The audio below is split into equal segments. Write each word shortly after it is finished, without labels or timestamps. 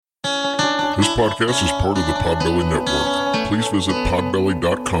This podcast is part of the Podbelly Network. Please visit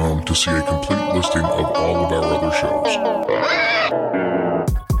podbelly.com to see a complete listing of all of our other shows.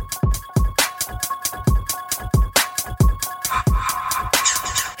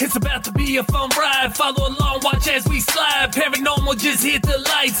 It's about to be a fun ride. Follow along, watch as we slide. Paranormal, just hit the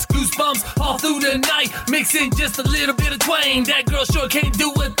lights. Goosebumps all through the night. Mixing just a little bit of twang. That girl sure can't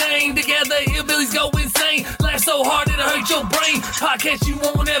do a thing. Together, hillbillies go insane. Laugh so hard it'll hurt your brain. Podcast you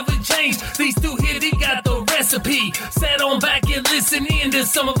won't ever change. These two here, they got the recipe. Sit on back and listen in to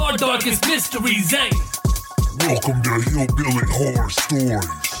some of our darkest mysteries, eh? Welcome to Hillbilly Horror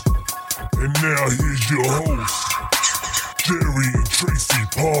Stories. And now here's your hosts, Jerry and Tracy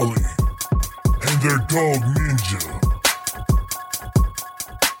Polly, and their dog Ninja.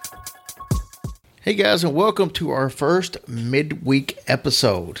 Hey guys, and welcome to our first midweek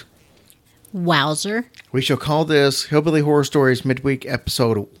episode. Wowzer. We shall call this Hillbilly Horror Stories Midweek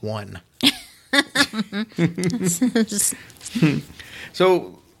Episode 1.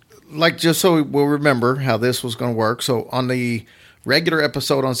 So, just so we'll remember how this was going to work. So, on the regular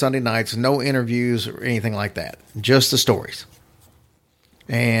episode on Sunday nights, no interviews or anything like that. Just the stories.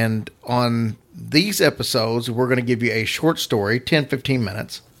 And on these episodes, we're going to give you a short story, 10-15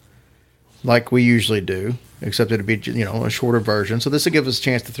 minutes, like we usually do, except it'll be, a shorter version. So this will give us a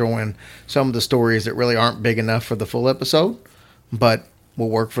chance to throw in some of the stories that really aren't big enough for the full episode, but will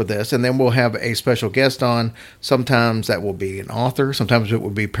work for this. And then we'll have a special guest on. Sometimes that will be an author. Sometimes it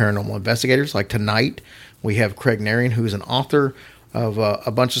will be paranormal investigators. Like tonight, we have Craig Narian, who's an author of a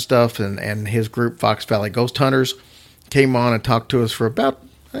bunch of stuff, and his group, Fox Valley Ghost Hunters, came on and talked to us for about,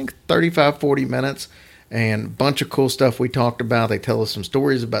 35-40 minutes, and a bunch of cool stuff we talked about. They tell us some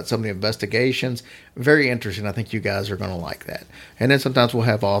stories about some of the investigations. Very interesting. I think you guys are going to like that. And then sometimes we'll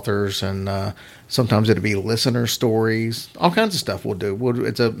have authors, and sometimes it'll be listener stories. All kinds of stuff we'll do.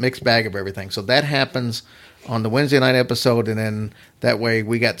 It's a mixed bag of everything. So that happens on the Wednesday night episode, and then that way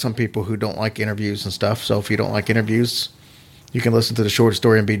we got some people who don't like interviews and stuff. So if you don't like interviews, you can listen to the short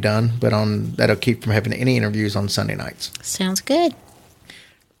story and be done. But that'll keep from having any interviews on Sunday nights. Sounds good.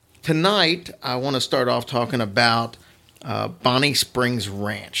 Tonight, I want to start off talking about Bonnie Springs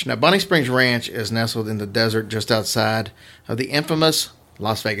Ranch. Now, Bonnie Springs Ranch is nestled in the desert just outside of the infamous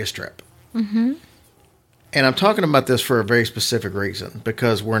Las Vegas Strip. Mm-hmm. And I'm talking about this for a very specific reason,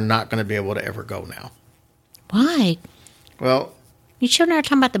 because we're not going to be able to ever go now. Why? Well, You sure not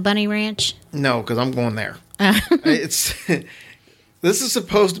talking about the Bunny Ranch? No, because I'm going there. This is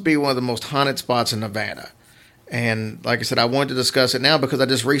supposed to be one of the most haunted spots in Nevada. And like I said, I wanted to discuss it now because I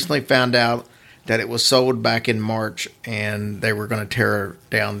just recently found out that it was sold back in March and they were going to tear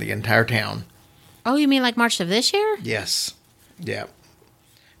down the entire town. Oh, you mean like March of this year? Yes. Yeah.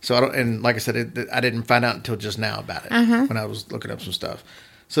 So like I said, I didn't find out until just now about it when I was looking up some stuff.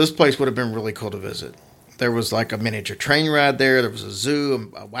 So this place would have been really cool to visit. There was like a miniature train ride there. There was a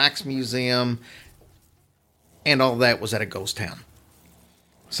zoo, a wax museum, and all that was at a ghost town.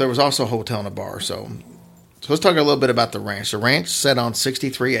 So there was also a hotel and a bar. So let's talk a little bit about the ranch. The ranch sat on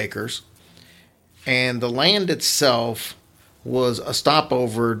 63 acres, and the land itself was a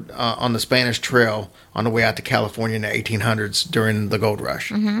stopover on the Spanish Trail on the way out to California in the 1800s during the gold rush.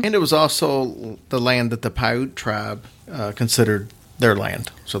 Mm-hmm. And it was also the land that the Paiute tribe considered their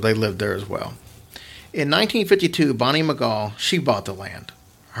land, so they lived there as well. In 1952, Bonnie McGaw, she bought the land.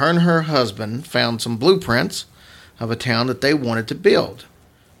 Her and her husband found some blueprints of a town that they wanted to build.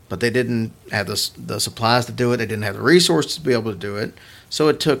 But they didn't have the supplies to do it. They didn't have the resources to be able to do it. So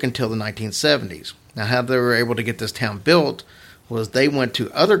it took until the 1970s. Now, how they were able to get this town built was they went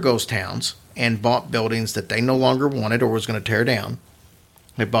to other ghost towns and bought buildings that they no longer wanted or was going to tear down.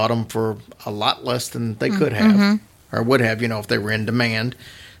 They bought them for a lot less than they could have or would have, if they were in demand.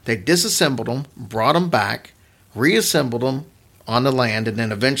 They disassembled them, brought them back, reassembled them on the land, and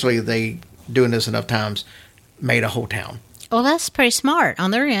then eventually they, doing this enough times, made a whole town. Well, that's pretty smart on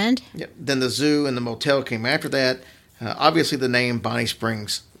their end. Yep. Then the zoo and the motel came after that. Obviously, the name Bonnie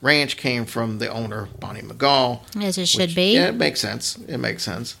Springs Ranch came from the owner, Bonnie McGaw. As it should be. Yeah, it makes sense. It makes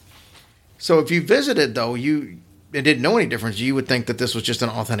sense. So if you visited, though, and didn't know any difference, you would think that this was just an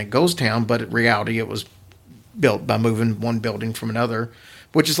authentic ghost town, but in reality, it was built by moving one building from another,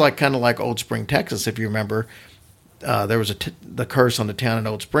 which is kind of like Old Spring, Texas, if you remember. There was the curse on the town in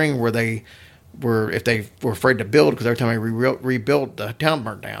Old Spring where if they were afraid to build, because every time they rebuilt, the town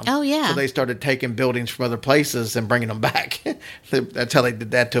burned down. Oh, yeah. So they started taking buildings from other places and bringing them back. That's how they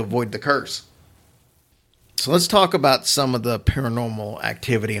did that to avoid the curse. So let's talk about some of the paranormal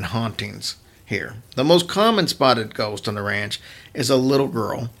activity and hauntings here. The most common spotted ghost on the ranch is a little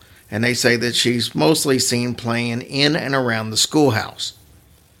girl, and they say that she's mostly seen playing in and around the schoolhouse.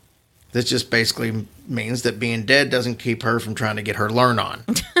 This just basically means that being dead doesn't keep her from trying to get her learn on.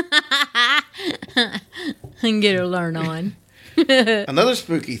 And get her learn on. Another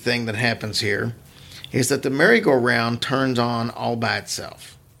spooky thing that happens here is that the merry-go-round turns on all by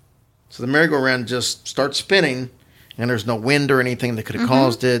itself. So the merry-go-round just starts spinning, and there's no wind or anything that could have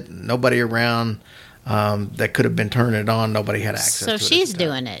caused it. Nobody around that could have been turning it on. Nobody had access to it. So she's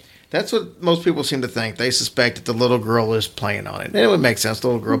doing it. That's what most people seem to think. They suspect that the little girl is playing on it. And it would make sense. The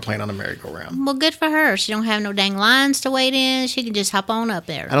little girl playing on a merry-go-round. Well, good for her. She don't have no dang lines to wait in. She can just hop on up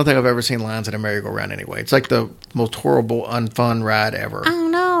there. I don't think I've ever seen lines at a merry-go-round anyway. It's like the most horrible, unfun ride ever. I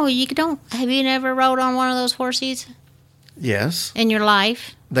don't know. Have you never rode on one of those horses Yes. in your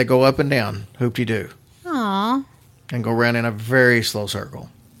life? They go up and down, hoop-de-doo, Aw. and go around in a very slow circle.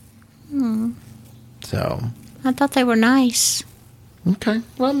 So, I thought they were nice. okay.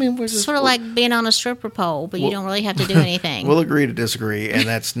 Well, I mean, we're just... Sort of like being on a stripper pole, but you don't really have to do anything. We'll agree to disagree, and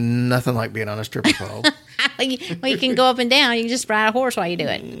that's nothing like being on a stripper pole. Well, you can go up and down. You can just ride a horse while you do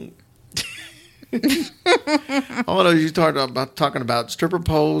it. All I know is you talking about stripper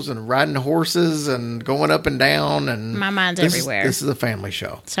poles and riding horses and going up and down. And My mind's everywhere. This is a family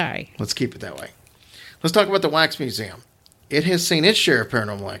show. Sorry. Let's keep it that way. Let's talk about the Wax Museum. It has seen its share of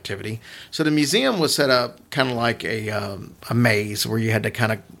paranormal activity. So the museum was set up kind of like a maze where you had to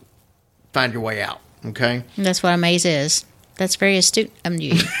kind of find your way out. Okay? And that's what a maze is. That's very astute of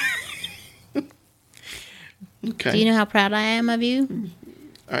you. Okay. Do you know how proud I am of you?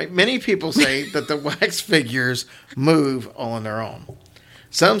 All right. Many people say that the wax figures move all on their own.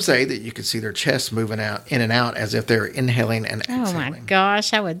 Some say that you can see their chests moving out in and out as if they're inhaling and exhaling. Oh my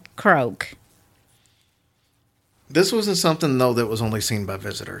gosh, I would croak. This wasn't something, though, that was only seen by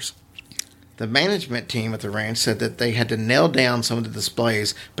visitors. The management team at the ranch said that they had to nail down some of the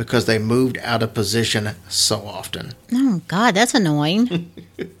displays because they moved out of position so often. Oh God, that's annoying.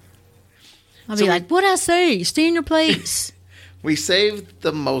 I'll be like, what'd I say? Stay in your place. We saved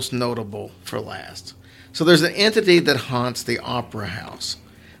the most notable for last. So there's an entity that haunts the Opera House.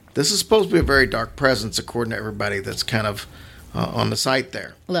 This is supposed to be a very dark presence, according to everybody that's kind of on the site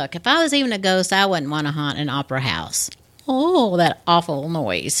there. Look, if I was even a ghost, I wouldn't want to haunt an opera house. Oh, that awful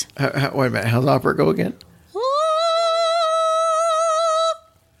noise. Wait a minute, how's the opera go again?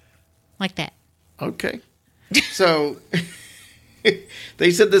 Like that. Okay. So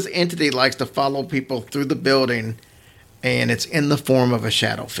they said this entity likes to follow people through the building, and it's in the form of a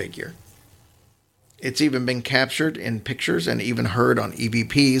shadow figure. It's even been captured in pictures and even heard on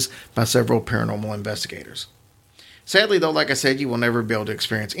EVPs by several paranormal investigators. Sadly, though, like I said, you will never be able to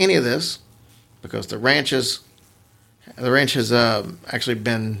experience any of this because the ranch has actually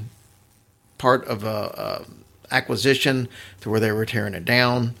been part of a acquisition to where they were tearing it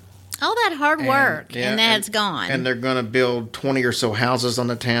down. All that hard work, and that's gone. And they're going to build 20 or so houses on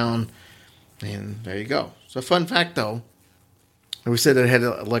the town, and there you go. So, fun fact, though, we said it had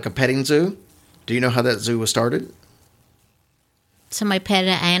like a petting zoo. Do you know how that zoo was started? Somebody petted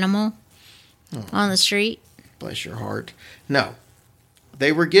an animal on the street. Bless your heart. No.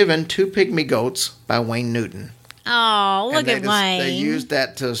 They were given 2 pygmy goats by Wayne Newton. Oh, look at Wayne. They used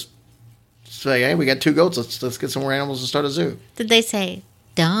that to say, hey, we got 2 goats. Let's get some more animals and start a zoo. Did they say,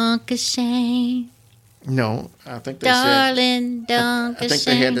 Dunkashane? No, I think they Darling, said... Dunkashane. I think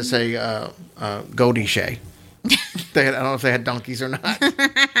they had to say Goldie Shay. I don't know if they had donkeys or not.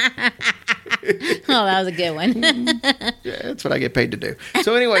 Oh, that was a good one. Yeah, that's what I get paid to do.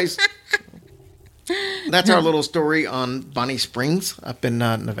 So anyways, that's our little story on Bonnie Springs up in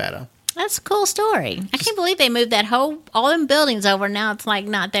Nevada. That's a cool story. I can't believe they moved all them buildings over. Now it's like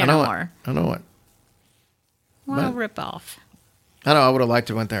not there no more. I know it. What a ripoff. I know. I would have liked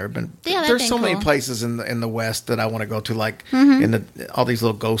to went there, but Yeah, there's so many cool. places in the West that I want to go to, like in all these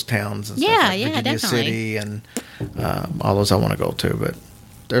little ghost towns and stuff, like Virginia definitely. City and all those I want to go to. But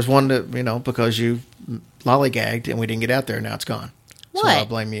there's one that because you lollygagged and we didn't get out there, now it's gone. So What? I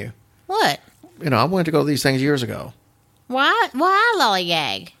blame you. What? I wanted to go to these things years ago. Why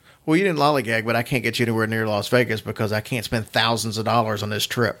lollygag? Well, you didn't lollygag, but I can't get you anywhere near Las Vegas because I can't spend thousands of dollars on this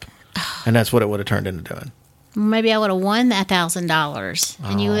trip, and that's what it would have turned into doing. Maybe I would have won that $1,000,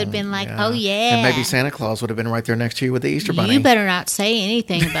 and you would have been like, "Oh yeah." And maybe Santa Claus would have been right there next to you with the Easter Bunny. You better not say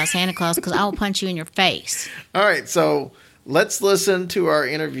anything about Santa Claus because I will punch you in your face. All right, so let's listen to our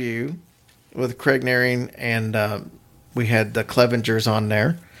interview with Craig Naring, and we had the Clevengers on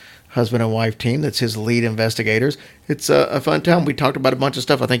there, husband and wife team. That's his lead investigators. It's a fun time. We talked about a bunch of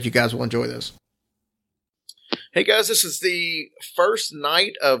stuff. I think you guys will enjoy this. Hey guys, this is the first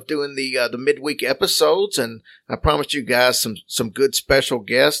night of doing the midweek episodes, and I promised you guys some good special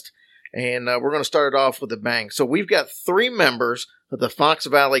guests. and we're going to start it off with a bang. So we've got 3 members of the Fox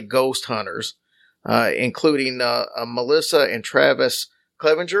Valley Ghost Hunters, including Melissa and Travis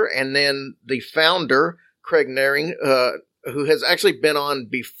Clevenger, and then the founder, Craig Naring, who has actually been on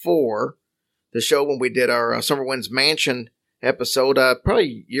before the show when we did our Summer Winds Mansion episode,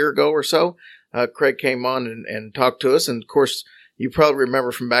 probably a year ago or so. Craig came on and talked to us, and of course, you probably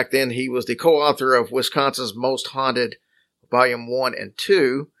remember from back then, he was the co-author of Wisconsin's Most Haunted, Volume 1 and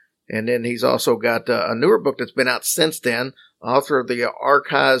 2, and then he's also got a newer book that's been out since then, author of the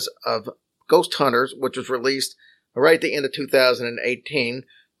Archives of Ghost Hunters, which was released right at the end of 2018.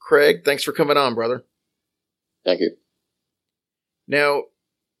 Craig, thanks for coming on, brother. Thank you. Now,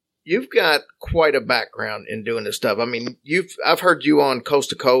 you've got quite a background in doing this stuff. I mean, I've heard you on Coast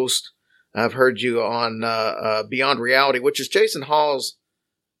to Coast. I've heard you on Beyond Reality, which is Jason Hall's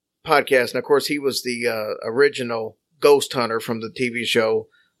podcast. And, of course, he was the original ghost hunter from the TV show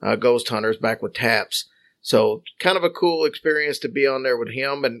Ghost Hunters back with Taps. So kind of a cool experience to be on there with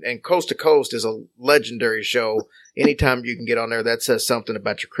him. And Coast to Coast is a legendary show. Anytime you can get on there, that says something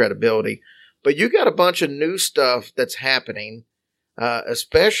about your credibility. But you got a bunch of new stuff that's happening,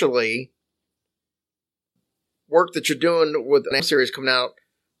 especially work that you're doing with a series coming out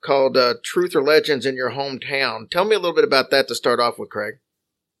called Truth or Legends in Your Hometown. Tell me a little bit about that to start off with, Craig.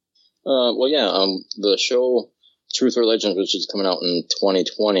 The show Truth or Legends, which is coming out in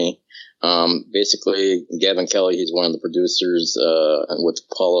 2020, basically Gavin Kelly, he's one of the producers with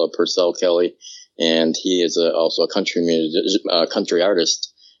Paula Purcell Kelly, and he is also a country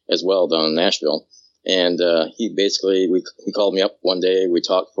artist as well down in Nashville. And he called me up one day, we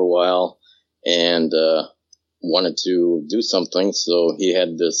talked for a while, and wanted to do something. So he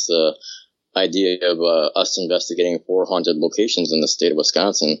had this idea of us investigating 4 haunted locations in the state of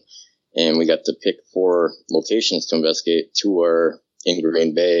Wisconsin. And we got to pick 4 locations to investigate. 2 are in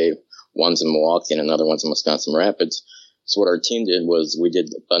Green Bay, one's in Milwaukee, and another one's in Wisconsin Rapids. So what our team did was we did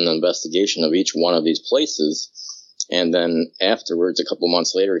an investigation of each one of these places. And then afterwards, a couple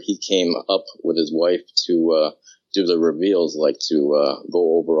months later, he came up with his wife to do the reveals, like to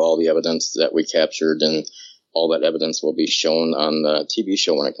go over all the evidence that we captured, and all that evidence will be shown on the TV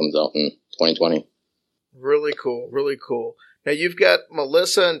show when it comes out in 2020. Really cool, really cool. Now, you've got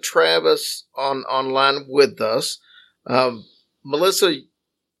Melissa and Travis online with us. Melissa,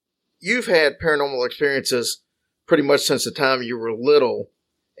 you've had paranormal experiences pretty much since the time you were little,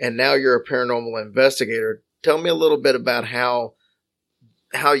 and now you're a paranormal investigator. Tell me a little bit about how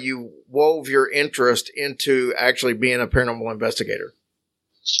you wove your interest into actually being a paranormal investigator.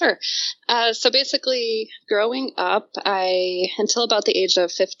 Sure. So basically, growing up, until about the age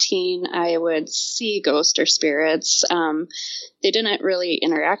of 15, I would see ghosts or spirits. They didn't really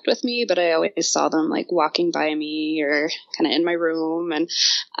interact with me, but I always saw them like walking by me or kind of in my room. And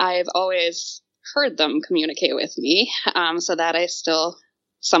I've always heard them communicate with me. So that I still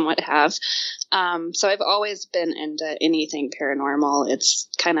somewhat have. So I've always been into anything paranormal. It's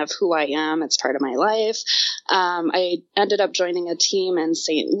kind of who I am. It's part of my life. I ended up joining a team in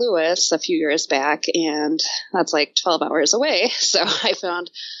St. Louis a few years back, and that's like 12 hours away. So I found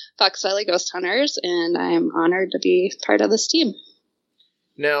Fox Valley Ghost Hunters, and I'm honored to be part of this team.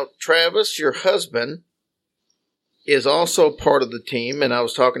 Now, Travis, your husband, is also part of the team, and I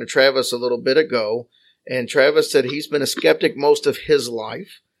was talking to Travis a little bit ago, and Travis said he's been a skeptic most of his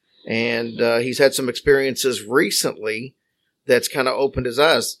life, and he's had some experiences recently that's kind of opened his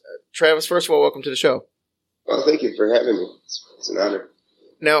eyes. Travis, first of all, welcome to the show. Well, thank you for having me. It's an honor.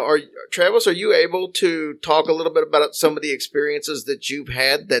 Now, Travis, are you able to talk a little bit about some of the experiences that you've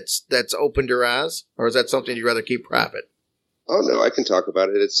had that's opened your eyes, or is that something you'd rather keep private? Oh, no, I can talk about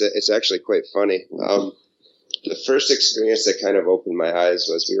it. It's actually quite funny. The first experience that kind of opened my eyes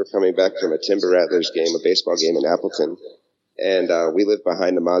was we were coming back from a Timber Rattlers game, a baseball game in Appleton, and we lived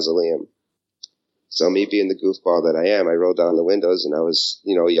behind the mausoleum. So me being the goofball that I am, I rolled down the windows and I was,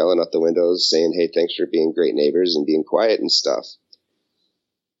 yelling out the windows saying, hey, thanks for being great neighbors and being quiet and stuff.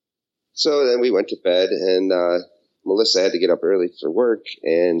 So then we went to bed, and Melissa had to get up early for work,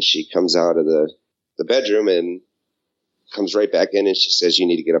 and she comes out of the bedroom and comes right back in, and she says, you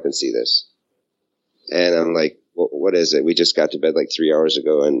need to get up and see this. And I'm like, well, what is it? We just got to bed like 3 hours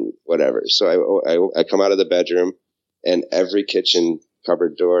ago and whatever. So I come out of the bedroom, and every kitchen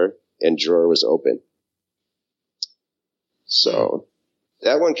cupboard door and drawer was open. So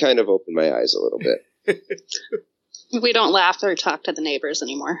that one kind of opened my eyes a little bit. We don't laugh or talk to the neighbors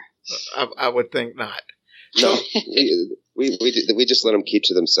anymore. I would think not. No, we just let them keep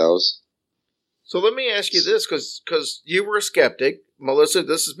to themselves. So let me ask you this, because you were a skeptic. Melissa,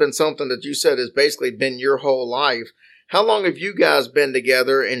 this has been something that you said has basically been your whole life. How long have you guys been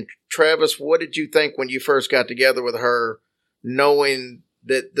together and Travis, what did you think when you first got together with her, knowing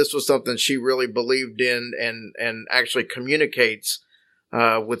that this was something she really believed in and actually communicates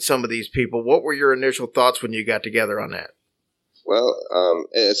with some of these people? What were your initial thoughts when you got together on that? Well,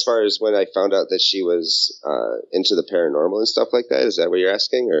 as far as when I found out that she was into the paranormal and stuff like that, is that what you're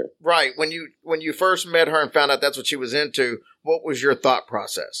asking? Or right, when you first met her and found out that's what she was into, what was your thought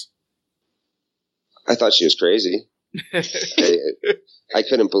process? I thought she was crazy. I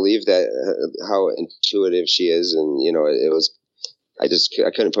couldn't believe that how intuitive she is, and it was. I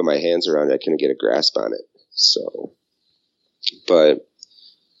couldn't put my hands around it. I couldn't get a grasp on it. So, but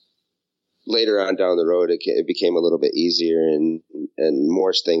later on down the road, it became a little bit easier, and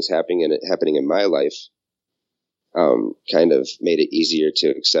more things happening in my life, kind of made it easier to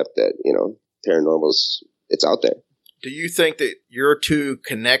accept that paranormal's it's out there. Do you think that your two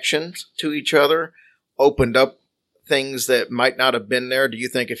connections to each other opened up things that might not have been there? Do you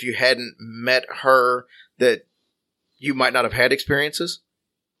think if you hadn't met her that you might not have had experiences?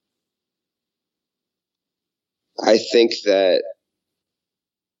 I think that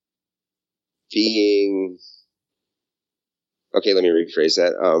let me rephrase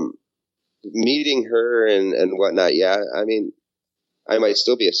that. Meeting her and whatnot, yeah, I mean, I might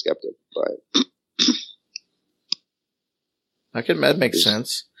still be a skeptic, but that makes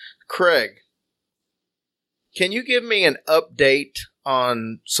sense. Craig, can you give me an update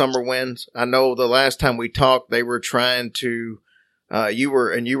on Summer Winds? I know the last time we talked, they were trying to, you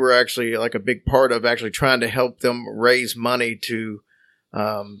were actually like a big part of actually trying to help them raise money to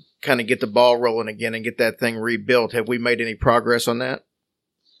kind of get the ball rolling again and get that thing rebuilt. Have we made any progress on that?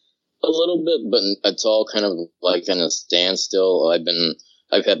 A little bit, but it's all kind of like in a standstill.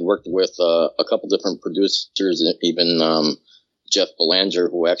 I've had worked with a couple different producers, even Jeff Belanger,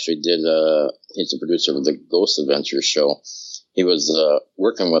 who actually he's the producer of the Ghost Adventure show. He was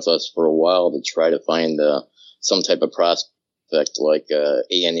working with us for a while to try to find some type of prospect like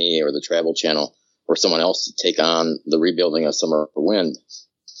A&E or the Travel Channel or someone else to take on the rebuilding of Summer Wind.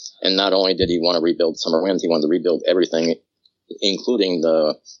 And not only did he want to rebuild Summer Wind, he wanted to rebuild everything, including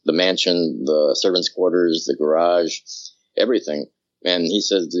the mansion, the servants' quarters, the garage, everything. And he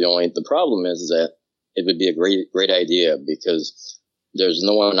says the problem is that it would be a great idea because there's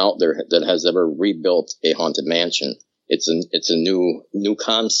no one out there that has ever rebuilt a haunted mansion. It's a new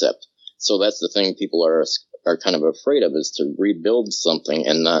concept. So that's the thing people are kind of afraid of, is to rebuild something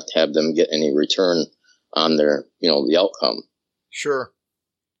and not have them get any return on their, the outcome. Sure.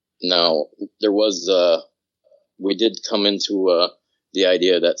 Now, there was, we did come into the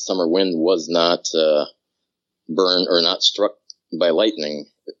idea that Summer Wind was not burned or not struck by lightning,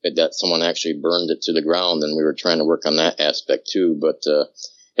 that someone actually burned it to the ground, and we were trying to work on that aspect too, but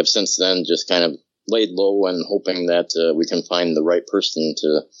have since then just kind of laid low and hoping that we can find the right person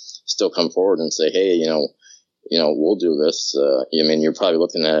to still come forward and say, hey, we'll do this. You're probably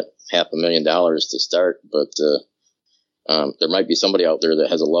looking at $500,000 to start, but there might be somebody out there that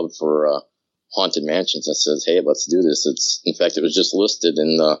has a love for haunted mansions that says, hey, let's do this. In fact, it was just listed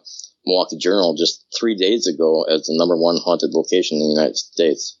in the Milwaukee Journal just 3 days ago as the #1 haunted location in the United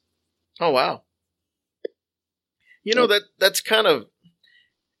States. Oh, wow. That's kind of,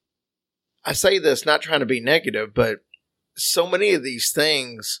 I say this not trying to be negative, but so many of these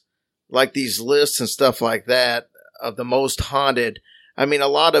things, like these lists and stuff like that of the most haunted, I mean, a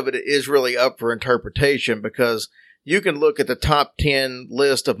lot of it is really up for interpretation, because you can look at the top 10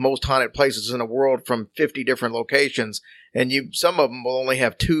 list of most haunted places in the world from 50 different locations, and some of them will only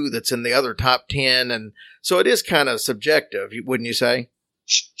have 2 that's in the other top 10. And so it is kind of subjective, wouldn't you say?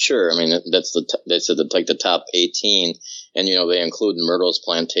 Sure. I mean, they said that like the top 18, and they include Myrtle's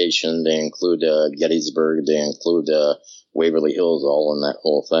Plantation, they include Gettysburg, they include Waverly Hills, all in that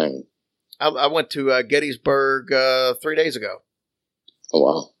whole thing. I went to Gettysburg 3 days ago. Oh,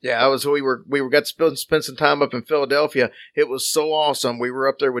 wow. Yeah, we got to spend some time up in Philadelphia. It was so awesome. We were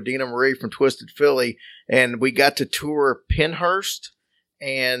up there with Dina Marie from Twisted Philly, and we got to tour Pennhurst,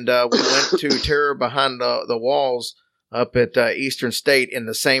 and we went to Terror Behind the Walls up at Eastern State in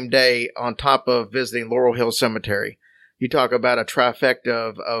the same day, on top of visiting Laurel Hill Cemetery. You talk about a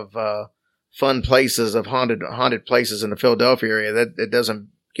trifecta of fun places, of haunted places in the Philadelphia area. That it doesn't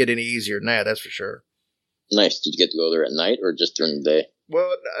get any easier than that, that's for sure. Nice. Did you get to go there at night or just during the day?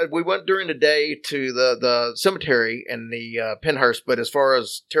 Well, we went during the day to the cemetery and the Pennhurst, but as far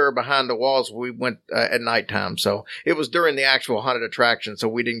as Terror Behind the Walls, we went at nighttime. So it was during the actual haunted attraction, so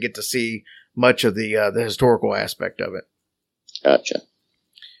we didn't get to see much of the historical aspect of it. Gotcha.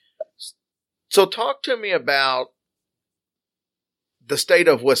 So talk to me about the state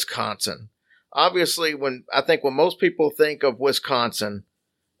of Wisconsin. Obviously, when most people think of Wisconsin,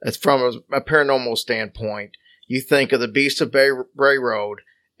 As from a paranormal standpoint, you think of the Beast of Bray Road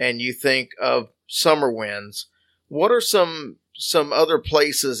and you think of Summer Winds. What are some other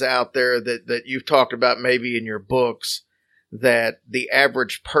places out there that you've talked about maybe in your books that the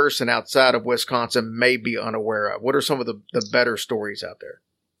average person outside of Wisconsin may be unaware of? What are some of the better stories out there?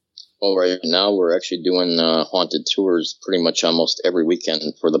 Well, right now we're actually doing haunted tours pretty much almost every weekend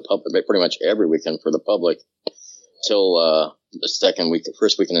for the public, pretty much every weekend for the public till the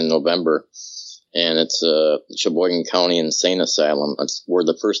first weekend in November. And it's Sheboygan County Insane Asylum. We're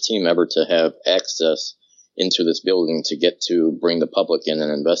the first team ever to have access into this building to get to bring the public in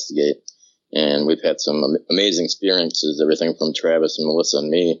and investigate. And we've had some amazing experiences. Everything from Travis and Melissa and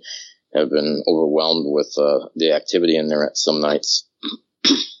me have been overwhelmed with the activity in there at some nights.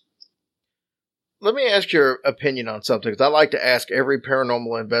 Let me ask your opinion on something, because I like to ask every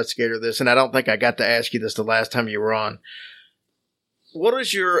paranormal investigator this, and I don't think I got to ask you this the last time you were on. What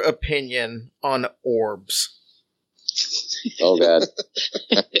is your opinion on orbs? Oh, God.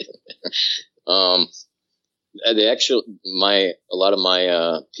 A lot of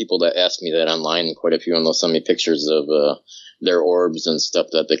my people that ask me that online, quite a few of them will send me pictures of their orbs and stuff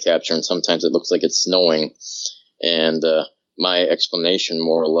that they capture, and sometimes it looks like it's snowing. And my explanation,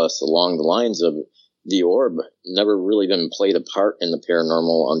 more or less, along the lines of the orb never really been played a part in the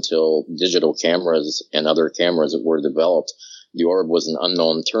paranormal until digital cameras and other cameras that were developed. The orb was an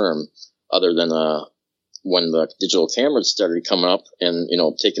unknown term, other than when the digital cameras started coming up and,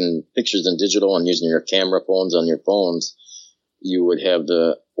 taking pictures in digital and using your camera phones on your phones, you would have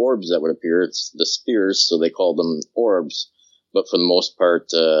the orbs that would appear. It's the spheres, so they called them orbs. But for the most part,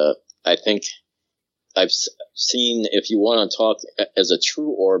 I think I've seen, if you want to talk as a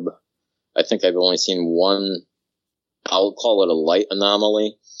true orb, I think I've only seen one, I'll call it a light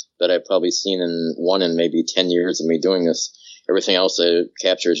anomaly, that I've probably seen in maybe 10 years of me doing this. Everything else I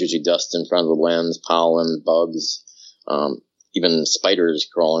capture is usually dust in front of the lens, pollen, bugs, even spiders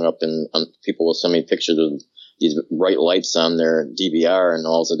crawling up, and people will send me pictures of these bright lights on their DVR, and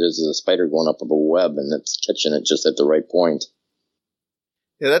all it is a spider going up of a web, and it's catching it just at the right point.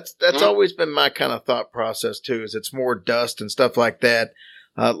 Yeah, that's always been my kind of thought process too. Is it's more dust and stuff like that.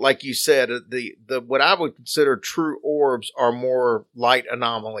 Like you said, the what I would consider true orbs are more light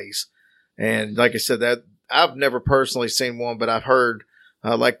anomalies, and like I said, that I've never personally seen one, but I've heard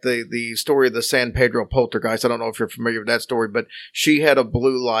like the story of the San Pedro poltergeist. I don't know if you're familiar with that story, but she had a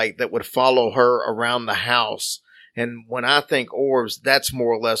blue light that would follow her around the house. And when I think orbs, that's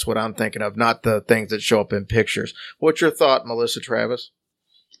more or less what I'm thinking of, not the things that show up in pictures. What's your thought, Melissa Travis?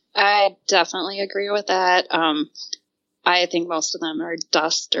 I definitely agree with that. I think most of them are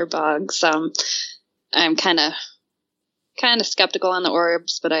dust or bugs. I'm kind of skeptical on the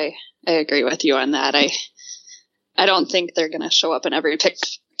orbs, but I agree with you on that. I don't think they're going to show up in every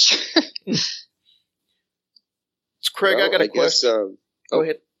picture. Craig, I got a question. Go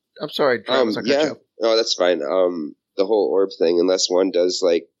ahead. I'm sorry, Travis. No, that's fine. The whole orb thing, unless one does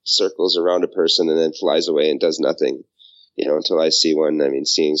like circles around a person and then flies away and does nothing, until I see one. I mean,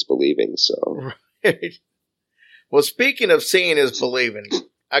 seeing's believing. So, right. Well, speaking of seeing is believing,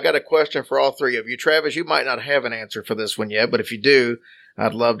 I got a question for all three of you. Travis, you might not have an answer for this one yet, but if you do,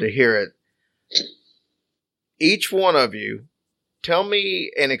 I'd love to hear it. Each one of you, tell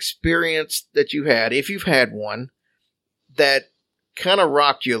me an experience that you had, if you've had one, that kind of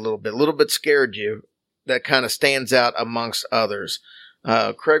rocked you a little bit scared you, that kind of stands out amongst others.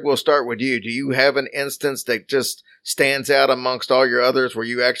 Craig, we'll start with you. Do you have an instance that just stands out amongst all your others where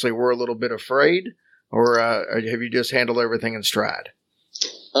you actually were a little bit afraid, or have you just handled everything in stride?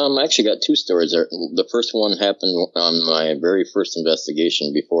 I actually got two stories there. The first one happened on my very first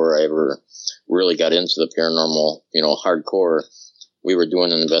investigation before I ever really got into the paranormal, hardcore. We were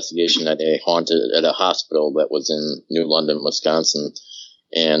doing an investigation at a hospital that was in New London, Wisconsin.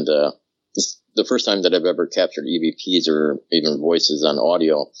 And this the first time that I've ever captured EVPs or even voices on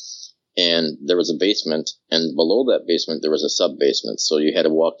audio. And there was a basement, and below that basement, there was a sub-basement. So you had to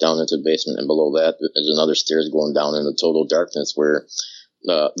walk down into the basement, and below that, there's another stairs going down into total darkness where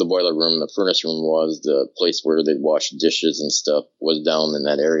the boiler room, the furnace room was, the place where they'd wash dishes and stuff was down in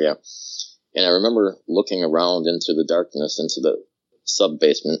that area. And I remember looking around into the darkness, into the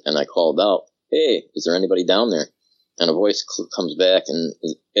sub-basement, and I called out, "Hey, is there anybody down there?" And a voice comes back, and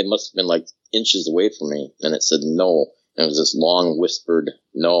it must have been like inches away from me, and it said no. And it was this long whispered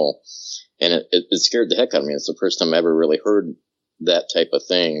no. And it scared the heck out of me. It's the first time I ever really heard that type of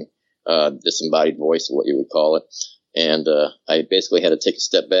thing, disembodied voice, what you would call it. And I basically had to take a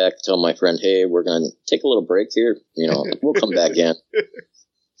step back, tell my friend, "Hey, we're going to take a little break here. We'll come back in."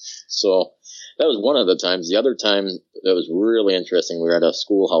 So that was one of the times. The other time that was really interesting, we were at a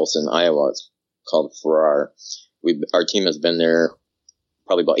schoolhouse in Iowa. It's called Farrar. Our team has been there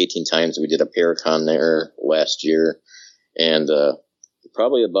probably about 18 times. We did a Paracon there last year. And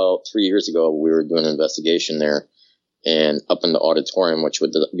probably about 3 years ago, we were doing an investigation there. And up in the auditorium, which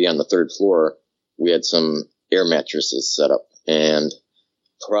would be on the third floor, we had some air mattresses set up. And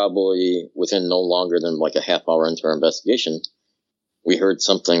probably within no longer than like a half hour into our investigation, we heard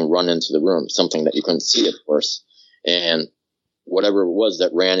something run into the room, something that you couldn't see, of course. And whatever it was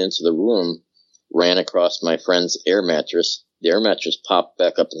that ran into the room ran across my friend's air mattress. The air mattress popped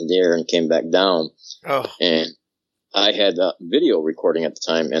back up in the air and came back down. Oh. And I had a video recording at the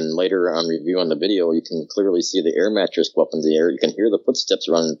time, and later on reviewing the video, you can clearly see the air mattress go up in the air. You can hear the footsteps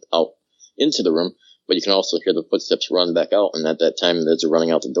run out into the room, but you can also hear the footsteps run back out. And at that time, as they're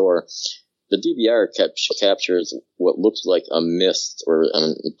running out the door, the DVR captures what looks like a mist or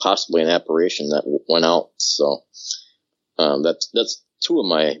possibly an apparition that went out. So that's two of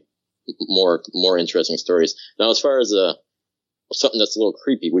my more interesting stories. Now, as far as something that's a little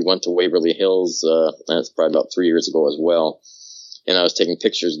creepy, we went to Waverly Hills, that's probably about 3 years ago as well. And I was taking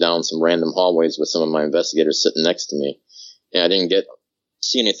pictures down some random hallways with some of my investigators sitting next to me. And I didn't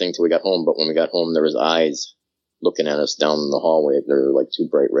see anything till we got home, but when we got home, there was eyes looking at us down the hallway. They were like two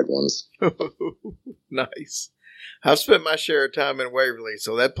bright red ones. Nice. I've spent my share of time in Waverly,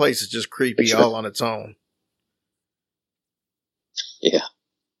 so that place is just creepy all on its own. Yeah.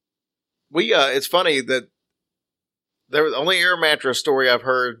 It's funny that the only air mattress story I've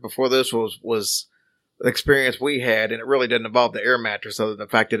heard before this was the experience we had, and it really didn't involve the air mattress other than the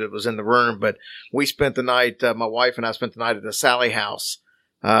fact that it was in the room. But we spent the night, my wife and I spent the night at the Sally House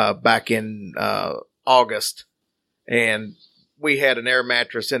back in August, and we had an air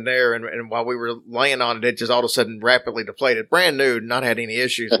mattress in there, and while we were laying on it, it just all of a sudden rapidly deflated. Brand new, not had any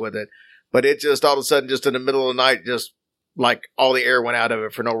issues with it, but it just all of a sudden, just in the middle of the night, just like all the air went out of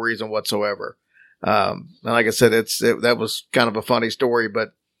it for no reason whatsoever. And like I said, that was kind of a funny story,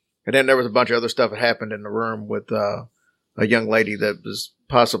 and then there was a bunch of other stuff that happened in the room with a young lady that was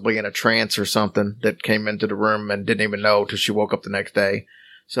possibly in a trance or something that came into the room and didn't even know till she woke up the next day.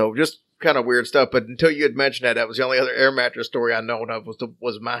 So just kind of weird stuff. But until you had mentioned that was the only other air mattress story I know of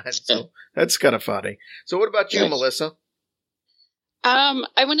was mine. So that's kind of funny. So what about you, Melissa?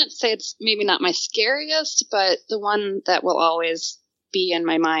 I wouldn't say it's maybe not my scariest, but the one that will always be in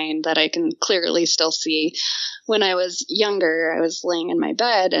my mind that I can clearly still see. When I was younger, I was laying in my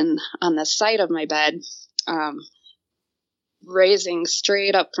bed, and on the side of my bed, raising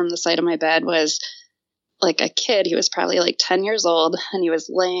straight up from the side of my bed was like a kid. He was probably like 10 years old, and he was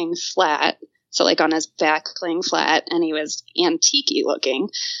laying flat. So like on his back, laying flat, and he was antique-y looking.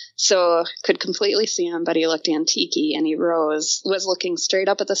 So could completely see him, but he looked antique-y, and he was looking straight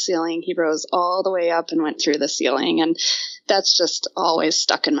up at the ceiling. He rose all the way up and went through the ceiling. And that's just always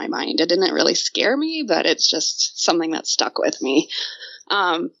stuck in my mind. It didn't really scare me, but it's just something that stuck with me.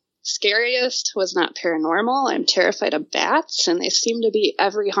 Scariest was not paranormal. I'm terrified of bats, and they seem to be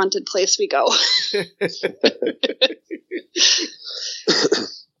every haunted place we go.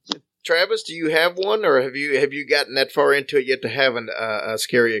 Travis, do you have one, or have you gotten that far into it yet to have a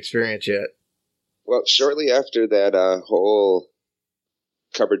scary experience yet? Well, shortly after that whole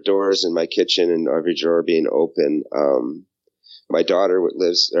cupboard doors in my kitchen and every drawer being open, my daughter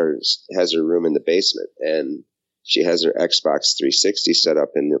has her room in the basement, and she has her Xbox 360 set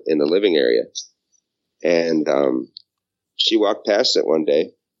up in the living area. And she walked past it one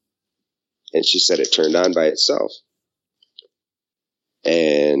day, and she said it turned on by itself.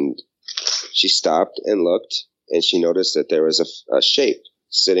 And she stopped and looked, and she noticed that there was a shape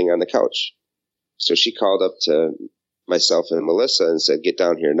sitting on the couch. So she called up to myself and Melissa and said, "Get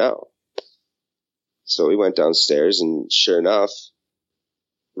down here now." So we went downstairs, and sure enough,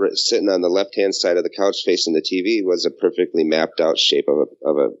 sitting on the left-hand side of the couch facing the TV was a perfectly mapped out shape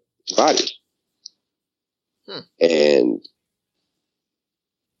of a body. And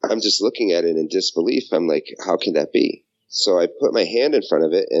I'm just looking at it in disbelief. I'm like, how can that be? So I put my hand in front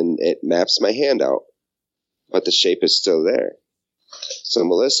of it, and it maps my hand out, but the shape is still there. So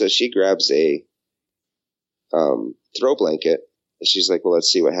Melissa, she grabs a throw blanket, and she's like, well, let's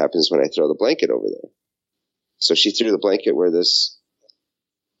see what happens when I throw the blanket over there. So she threw the blanket where this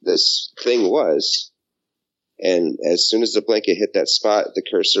thing was, and as soon as the blanket hit that spot, the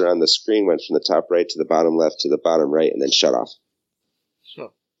cursor on the screen went from the top right to the bottom left to the bottom right, and then shut off.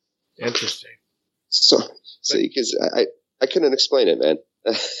 So interesting. So you can, I couldn't explain it, man.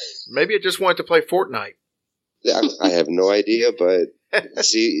 Maybe it just wanted to play Fortnite. I have no idea, but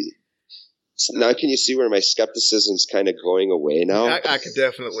see, Now can you see where my skepticism's kind of going away now? I could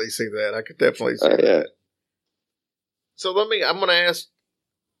definitely see that. That. So I'm going to ask,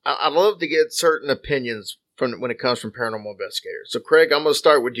 I love to get certain opinions from when it comes from paranormal investigators. So Craig, I'm going to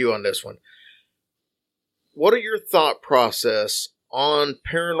start with you on this one. What are your thought process on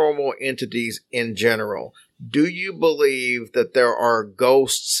paranormal entities in general? Do you believe that there are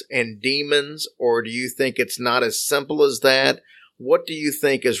ghosts and demons, or do you think it's not as simple as that? What do you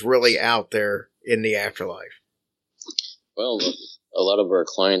think is really out there in the afterlife? Well, a lot of our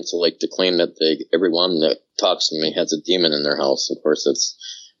clients like to claim that everyone that talks to me has a demon in their house. Of course, that's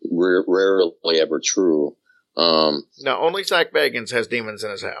rarely ever true. No, only Zach Bagans has demons in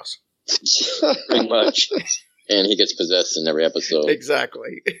his house. Pretty much. And he gets possessed in every episode.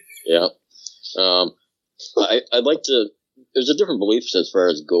 Exactly. Yeah. I'd like to. There's a different belief as far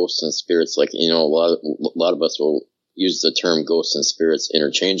as ghosts and spirits. Like, a lot of us will use the term ghosts and spirits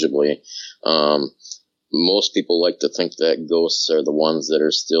interchangeably. Most people like to think that ghosts are the ones that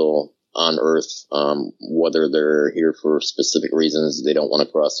are still on Earth, whether they're here for specific reasons. They don't want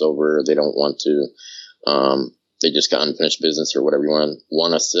to cross over. They don't want to. They just got unfinished business or whatever you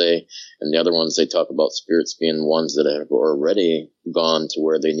want to say. And the other ones, they talk about spirits being ones that have already gone to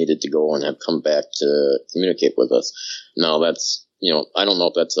where they needed to go and have come back to communicate with us. Now that's, I don't know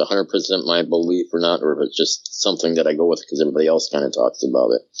if that's 100% my belief or not, or if it's just something that I go with because everybody else kind of talks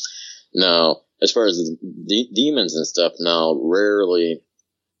about it. Now, as far as demons and stuff, now rarely,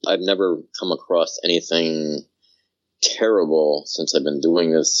 I've never come across anything terrible since I've been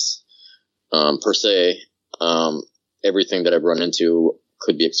doing this, per se. Everything that I've run into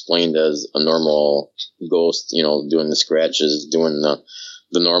could be explained as a normal ghost, doing the scratches, doing the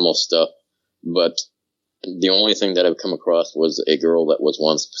normal stuff. But the only thing that I've come across was a girl that was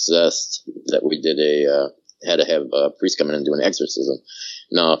once possessed that we had to have a priest come in and do an exorcism.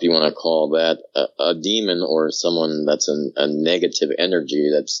 Now, if you want to call that a demon or someone that's a negative energy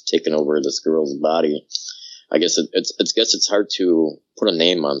that's taken over this girl's body, I guess it's hard to put a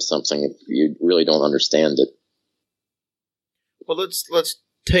name on something if you really don't understand it. Well, let's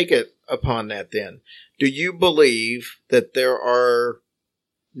take it upon that then. Do you believe that there are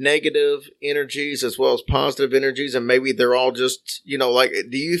negative energies as well as positive energies, and maybe they're all just,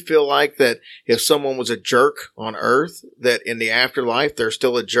 do you feel like that if someone was a jerk on Earth, that in the afterlife they're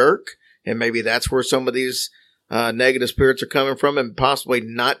still a jerk, and maybe that's where some of these negative spirits are coming from, and possibly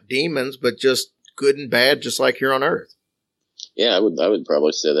not demons, but just good and bad, just like here on Earth? Yeah, I would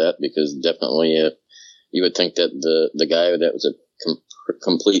probably say that, because definitely you would think that the guy that was a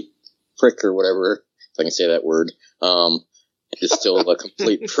complete prick or whatever, if I can say that word, is still a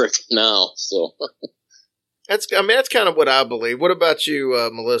complete prick now. So that's kind of what I believe. What about you,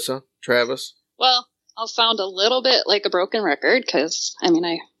 Melissa, Travis? Well, I'll sound a little bit like a broken record because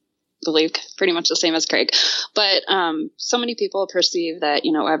I believe pretty much the same as Craig, but so many people perceive that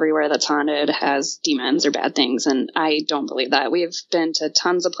everywhere that's haunted has demons or bad things, and I don't believe that. We've been to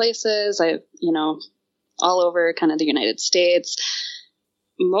tons of places. I've all over kind of the United States.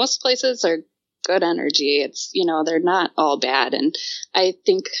 Most places are good energy. It's they're not all bad, and I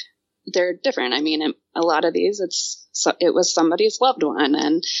think they're different. A lot of these it was somebody's loved one,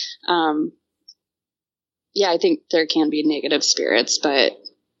 and I think there can be negative spirits, but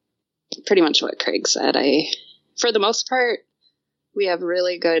pretty much what Craig said. For the most part, we have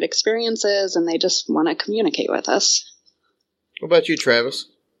really good experiences, and they just want to communicate with us. What about you, Travis?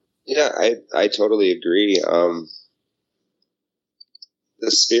 Yeah, I totally agree. The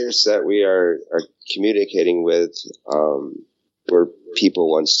spirits that we are communicating with were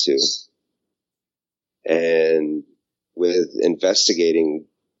people once too. And with investigating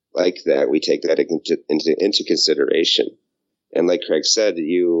like that, we take that into consideration. And like Craig said,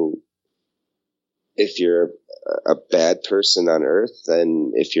 if you're a bad person on Earth,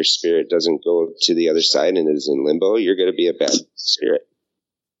 then if your spirit doesn't go to the other side and is in limbo, you're going to be a bad spirit.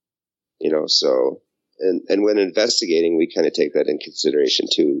 So, and when investigating, we kind of take that in consideration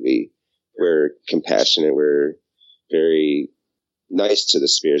too. We're compassionate. We're very nice to the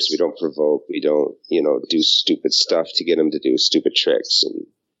spirits. We don't provoke. We don't, do stupid stuff to get them to do stupid tricks. And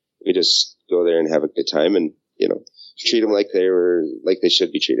we just go there and have a good time and, treat them like they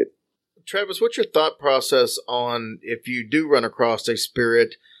should be treated. Travis, what's your thought process on if you do run across a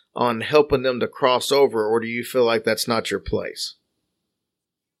spirit on helping them to cross over, or do you feel like that's not your place?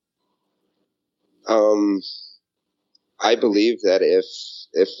 I believe that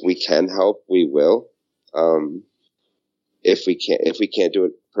if we can help, we will. If we can't do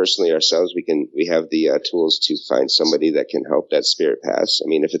it personally ourselves, we have the tools to find somebody that can help that spirit pass.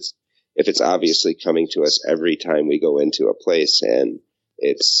 If it's obviously coming to us every time we go into a place and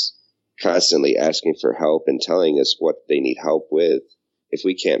it's constantly asking for help and telling us what they need help with. If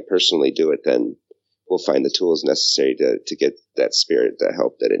we can't personally do it, then we'll find the tools necessary to get that spirit the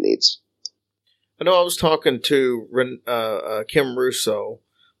help that it needs. I know I was talking to Kim Russo.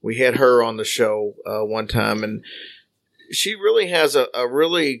 We had her on the show one time, and she really has a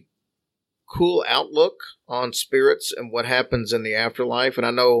really cool outlook on spirits and what happens in the afterlife. And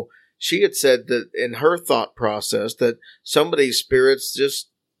I know she had said that in her thought process that some of these spirits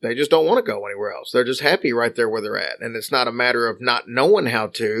they just don't want to go anywhere else. They're just happy right there where they're at. And it's not a matter of not knowing how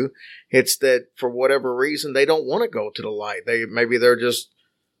to. It's that for whatever reason, they don't want to go to the light. Maybe they're just,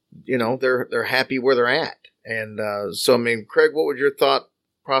 they're happy where they're at. And so, I mean, Craig, what would your thought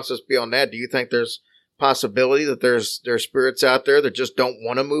process be on that? Do you think there's possibility that there's spirits out there that just don't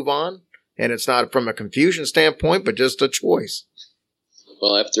want to move on? And it's not from a confusion standpoint, but just a choice.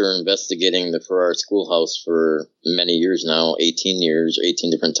 Well, after investigating the Farrar Schoolhouse for many years now, 18 years,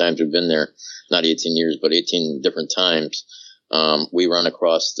 18 different times we've been there, not 18 years, but 18 different times, we run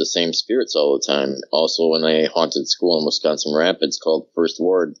across the same spirits all the time. Also, in a haunted school in Wisconsin Rapids called First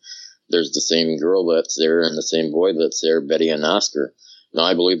Ward, there's the same girl that's there and the same boy that's there, Betty and Oscar. Now,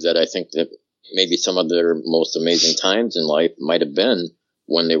 I think that maybe some of their most amazing times in life might have been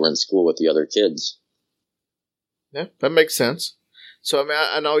when they were in school with the other kids. Yeah, that makes sense. So, I mean,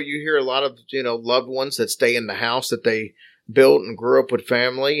 I know you hear a lot of, loved ones that stay in the house that they built and grew up with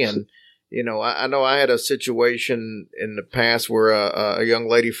family. And, I know I had a situation in the past where a young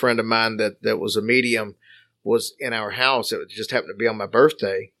lady friend of mine that was a medium was in our house. It just happened to be on my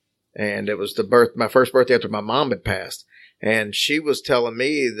birthday. And it was my first birthday after my mom had passed. And she was telling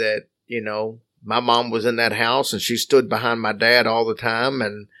me that, my mom was in that house and she stood behind my dad all the time.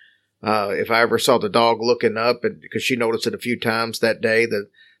 And if I ever saw the dog looking up, because she noticed it a few times that day, that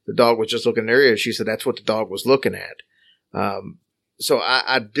the dog was just looking in the area, she said that's what the dog was looking at. So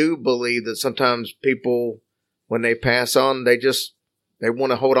I do believe that sometimes people, when they pass on, they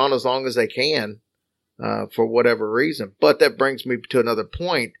want to hold on as long as they can for whatever reason. But that brings me to another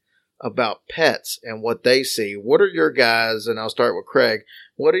point about pets and what they see. What are your guys, and I'll start with Craig,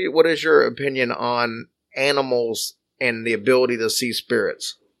 what is your opinion on animals and the ability to see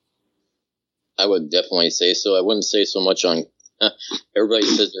spirits? I would definitely say so. I wouldn't say so much on. Everybody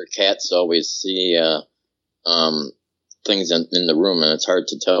says their cats always see things in the room, and it's hard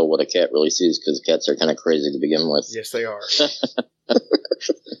to tell what a cat really sees because cats are kind of crazy to begin with. Yes, they are.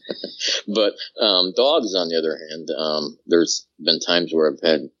 But dogs, on the other hand, there's been times where I've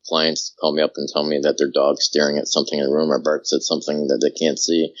had clients call me up and tell me that their dog's staring at something in the room or barks at something that they can't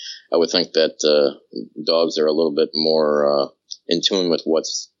see. I would think that dogs are a little bit more in tune with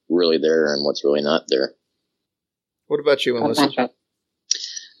what's really there and what's really not there. What about you, Melissa?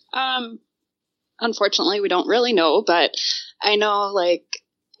 Unfortunately, we don't really know, but I know, like,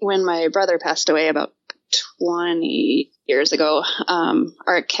 when my brother passed away about 20 years ago,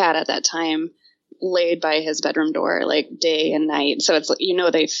 our cat at that time laid by his bedroom door like day and night. So it's,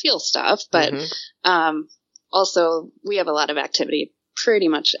 they feel stuff, but also we have a lot of activity pretty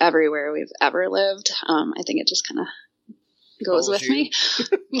much everywhere we've ever lived. I think it just kind of goes with me.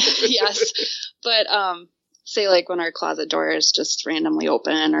 Yes. But say like when our closet doors just randomly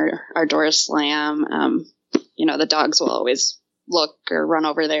open or our doors slam, the dogs will always look or run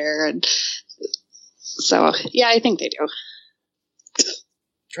over there. And so, yeah, I think they do.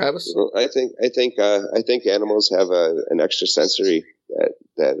 Travis? Well, I think animals have an extra sensory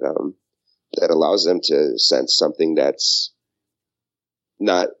that allows them to sense something that's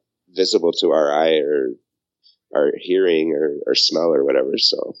not visible to our eye or our hearing or smell or whatever.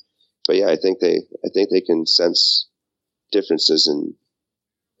 So, but yeah, I think they can sense differences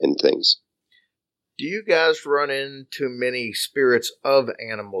in things. Do you guys run into many spirits of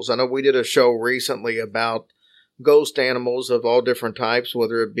animals? I know we did a show recently about ghost animals of all different types,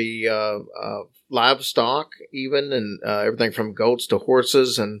 whether it be livestock even, and everything from goats to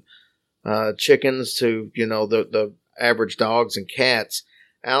horses and chickens to, the average dogs and cats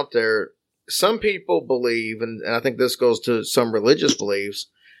out there. Some people believe, and I think this goes to some religious beliefs,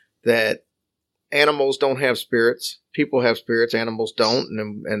 that animals don't have spirits. People have spirits, animals don't,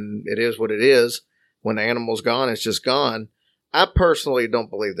 and it is what it is. When the animal's gone, it's just gone. I personally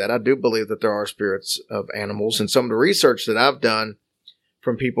don't believe that. I do believe that there are spirits of animals, and some of the research that I've done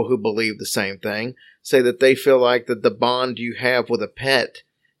from people who believe the same thing say that they feel like that the bond you have with a pet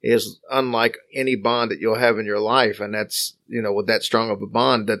is unlike any bond that you'll have in your life. And that's, with that strong of a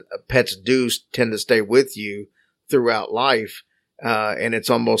bond, that pets do tend to stay with you throughout life. And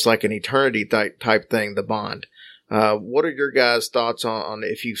it's almost like an eternity type thing, the bond. What are your guys' thoughts on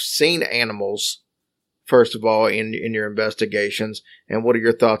if you've seen animals first of all, in your investigations? And what are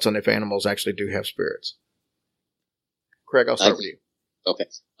your thoughts on if animals actually do have spirits? Craig, I'll start with you. Okay.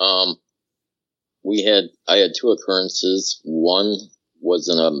 I had two occurrences. One was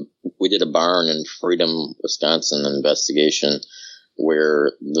we did a barn in Freedom, Wisconsin investigation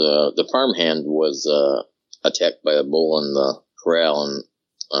where the farmhand was attacked by a bull in the corral, and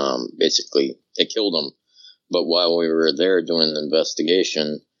basically it killed him. But while we were there doing the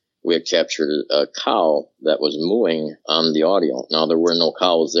investigation, we had captured a cow that was mooing on the audio. Now, there were no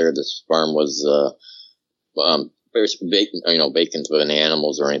cows there. This farm was vacant of any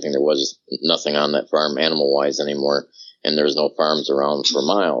animals or anything. There was nothing on that farm animal-wise anymore, and there was no farms around for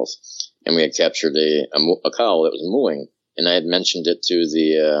miles. And we had captured a cow that was mooing, and I had mentioned it to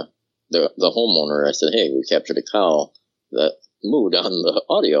the homeowner. I said, "Hey, we captured a cow that mooed on the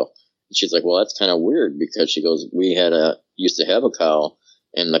audio." And she's like, "Well, that's kind of weird," because she goes, "We used to have a cow,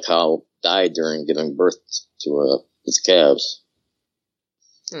 and the cow died during giving birth to its calves."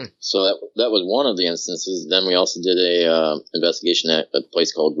 So that was one of the instances. Then we also did a investigation at a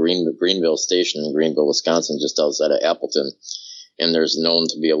place called Greenville Station in Greenville, Wisconsin, just outside of Appleton. And there's known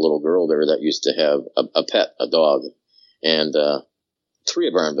to be a little girl there that used to have a pet, a dog. And three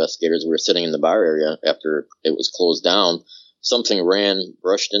of our investigators were sitting in the bar area after it was closed down. Something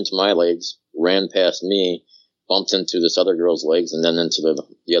brushed into my legs, ran past me, bumped into this other girl's legs, and then into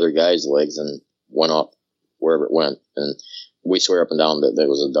the other guy's legs, and went off wherever it went. And we swear up and down that there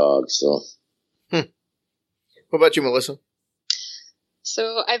was a dog. So, What about you, Melissa?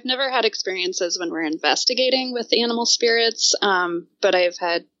 So I've never had experiences when we're investigating with animal spirits, but I've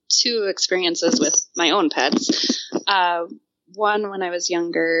had two experiences with my own pets. One, when I was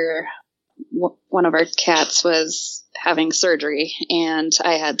younger, one of our cats was having surgery, and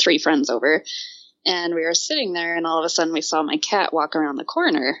I had three friends over, and we were sitting there, and all of a sudden we saw my cat walk around the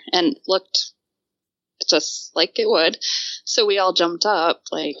corner and looked just like it would. So we all jumped up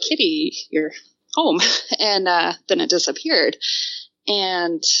like, "Kitty, you're home." And then it disappeared.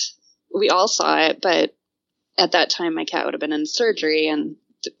 And we all saw it, but at that time my cat would have been in surgery, and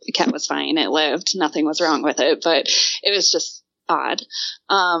the cat was fine. It lived. Nothing was wrong with it, but it was just odd.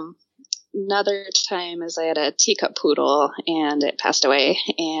 Another time is I had a teacup poodle, and it passed away.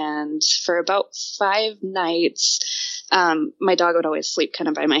 And for about 5 nights, my dog would always sleep kind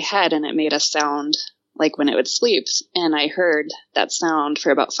of by my head, and it made a sound like when it would sleep. And I heard that sound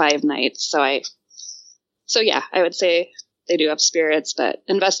for about 5 nights. So yeah, I would say they do have spirits, but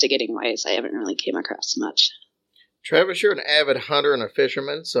investigating wise, I haven't really came across much. Travis, you're an avid hunter and a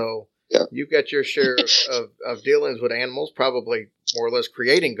fisherman, so yeah. You've got your share of dealings with animals, probably more or less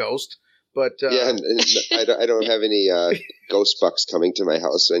creating ghosts. But yeah, and I don't have any ghost bucks coming to my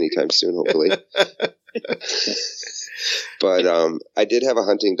house anytime soon, hopefully. But I did have a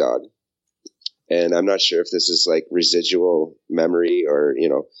hunting dog, and I'm not sure if this is like residual memory or,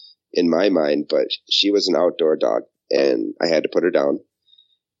 in my mind, but she was an outdoor dog, and I had to put her down.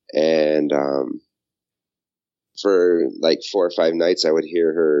 And for like 4 or 5 nights, I would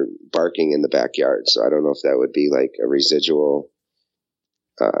hear her barking in the backyard. So I don't know if that would be like a residual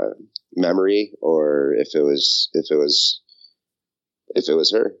memory, or if it was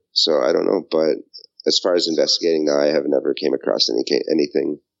her. So I don't know. But as far as investigating now, I have never came across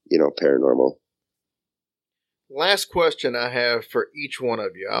anything paranormal. Last question I have for each one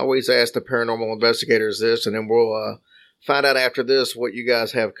of you. I always ask the paranormal investigators this, and then we'll find out after this what you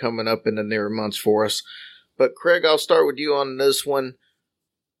guys have coming up in the near months for us. But Craig, I'll start with you on this one.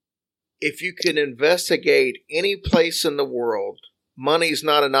 If you can investigate any place in the world, money's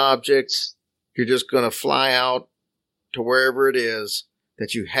not an object, you're just going to fly out to wherever it is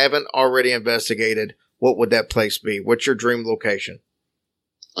that you haven't already investigated, what would that place be? What's your dream location?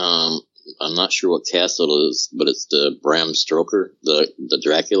 I'm not sure what castle it is, but it's the Bram Stoker, the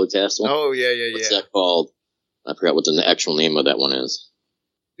Dracula castle. Oh, yeah. What's that called? I forgot what the actual name of that one is.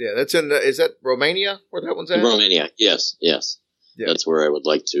 Yeah, that's is that Romania where that one's at? Romania, yes. Yeah. That's where I would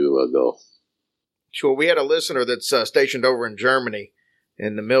like to go. Sure. We had a listener that's stationed over in Germany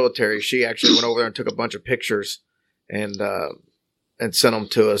in the military. She actually went over there and took a bunch of pictures and sent them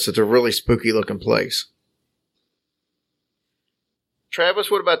to us. It's a really spooky looking place. Travis,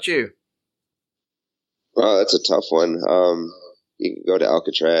 what about you? Well, that's a tough one. You can go to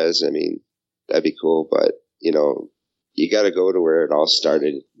Alcatraz. I mean, that'd be cool, but you got to go to where it all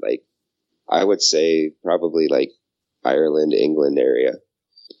started. Like, I would say probably like Ireland, England area.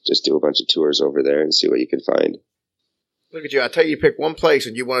 Just do a bunch of tours over there and see what you can find. Look at you. I tell you pick one place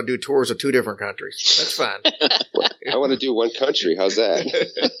and you want to do tours of 2 different countries. That's fine. I want to do one country. How's that?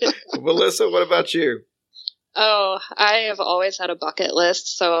 Melissa, what about you? Oh, I have always had a bucket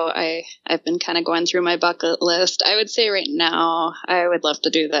list, so I've been kind of going through my bucket list. I would say right now I would love to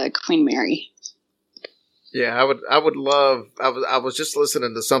do the Queen Mary. Yeah, I would love. I was just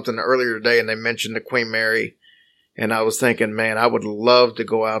listening to something earlier today, and they mentioned the Queen Mary, and I was thinking, man, I would love to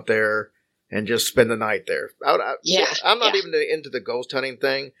go out there and just spend the night there. I'm not even into the ghost hunting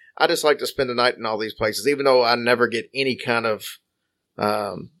thing. I just like to spend the night in all these places, even though I never get any kind of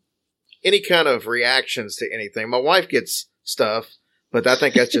reactions to anything. My wife gets stuff, but I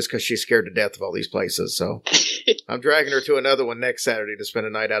think that's just because she's scared to death of all these places. So I'm dragging her to another one next Saturday to spend a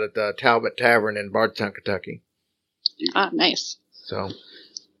night out at the Talbot Tavern in Bardstown, Kentucky. Ah, nice. So,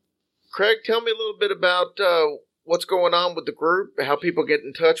 Craig, tell me a little bit about what's going on with the group, how people get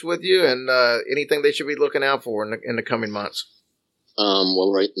in touch with you, and anything they should be looking out for in the coming months.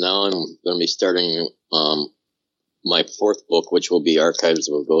 Well, right now I'm going to be starting my fourth book, which will be Archives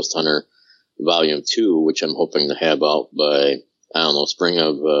of a Ghost Hunter, Volume 2, which I'm hoping to have out by, I don't know, spring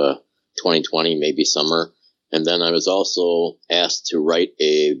of 2020, maybe summer. And then I was also asked to write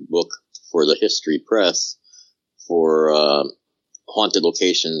a book for the History Press for haunted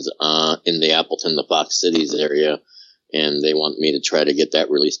locations in the Appleton, the Fox Cities area. And they want me to try to get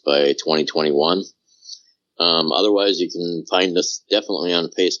that released by 2021. Otherwise, you can find us definitely on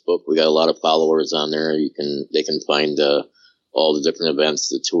Facebook. We got a lot of followers on there. They can find all the different events,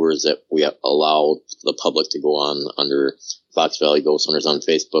 the tours that we allow the public to go on under Fox Valley Ghost Hunters on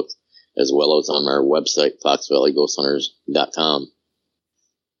Facebook, as well as on our website, foxvalleyghosthunters.com.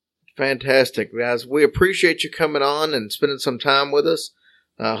 Fantastic, guys. We appreciate you coming on and spending some time with us.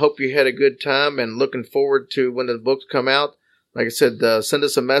 Hope you had a good time and looking forward to when the books come out. Like I said, send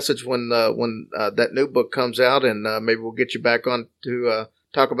us a message when that new book comes out, and maybe we'll get you back on to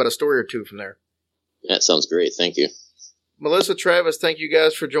talk about a story or two from there. That sounds great. Thank you. Melissa, Travis, thank you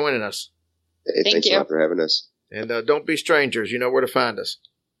guys for joining us. Hey, thanks a lot for having us. And don't be strangers. You know where to find us.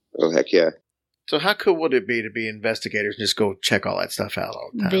 Oh, heck yeah. So how cool would it be to be investigators and just go check all that stuff out all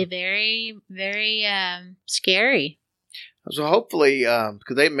the time? Be very, very scary. So hopefully,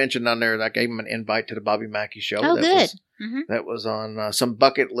 because they mentioned on there, I gave them an invite to the Bobby Mackey show. Oh, good. That was on some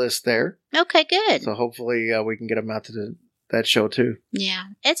bucket list there. Okay, good. So hopefully we can get them out to that show too. Yeah,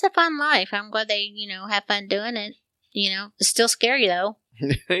 it's a fun life. I'm glad they, have fun doing it. It's still scary though.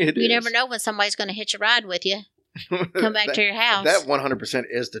 You never know when somebody's going to hitch a ride with you. Come back to your house. That 100%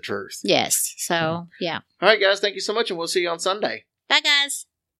 is the truth. Yes. So, yeah. All right, guys. Thank you so much, and we'll see you on Sunday. Bye, guys.